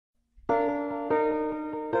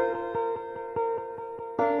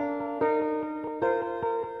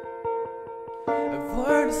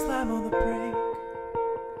a slam on the brake,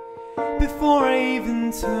 before I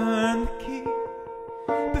even turn the key,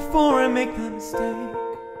 before I make the mistake,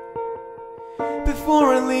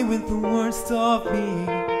 before I leave with the worst of me.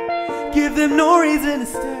 Give them no reason to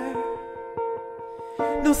stare,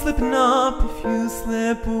 no slipping up if you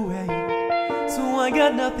slip away. So I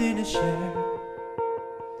got nothing to share,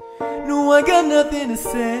 no, I got nothing to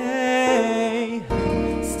say.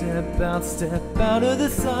 Step out of the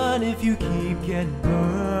sun if you keep getting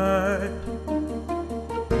burned.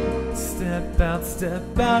 Step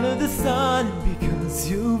out of the sun because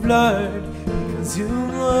you've learned, because you've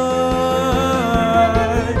learned.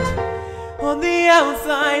 On the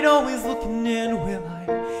outside, always looking in, will I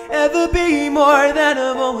ever be more than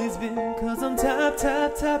I've always been? Cause I'm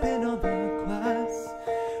tapping on the glass,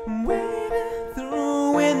 I'm waving through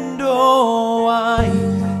a window. I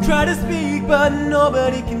try to speak but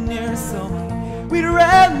nobody can hear, so we'd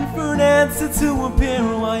run for an answer to appear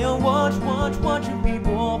while I watching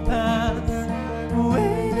people pass,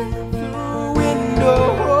 waving through a window.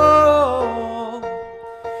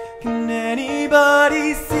 Can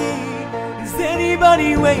anybody see? Is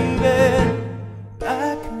anybody waving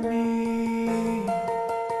back at me?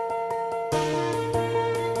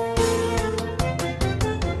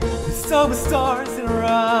 We start with stars in our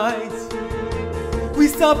eyes, we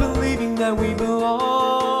stop believing that we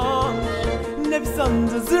belong. And every sun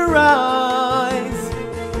does rise,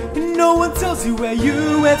 and no one tells you where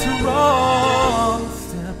you went wrong.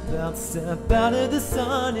 Step out of the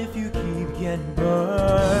sun if you keep getting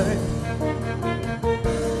burned.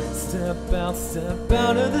 Step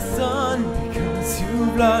out of the sun because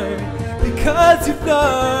you've learned, because you've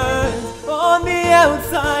learned. On the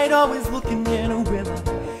outside, always looking in, will I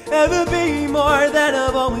ever be more than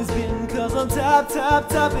I've always been? Cause I'm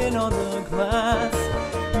tapping on the glass,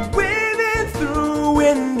 waving through a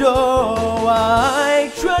window.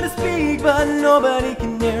 I try to speak but nobody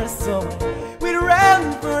can hear, so we'd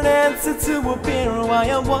run for an answer to appear while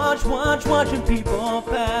I watching people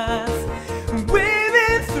pass,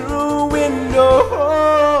 waving through a window.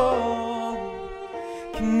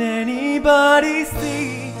 Can anybody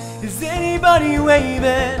see? Is anybody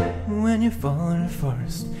waving? When you fall in the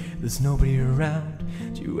forest, there's nobody around.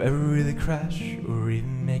 Do you ever really crash or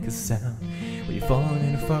even make a sound? When you're falling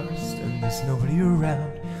in the forest and there's nobody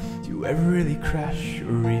around, do you ever really crash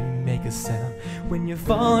or even make a sound? When you're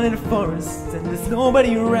falling in the forest and there's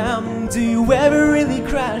nobody around, do you ever really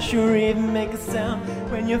crash or even make a sound?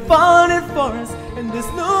 When you're falling in the forest and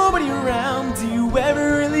there's nobody around, do you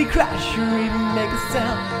ever really crash or even make a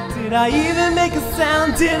sound? Did I even make a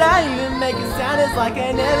sound? Did I even make a sound? It's like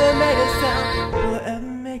I never made a sound. Will I ever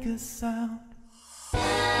make a sound?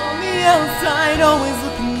 On the outside, always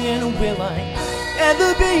looking in, will I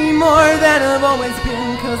ever be more than I've always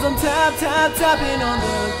been? Cause I'm tapping on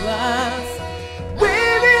the glass,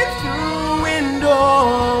 waving through a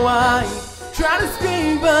window. I try to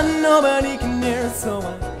speak but nobody can hear, so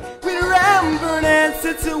I we'd run for an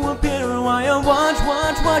answer to appear while I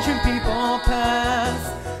watching people pass,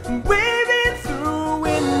 waving through a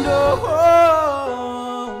window.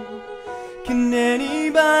 Can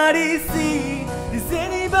anybody see? Is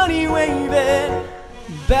anybody waving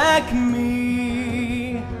back at me?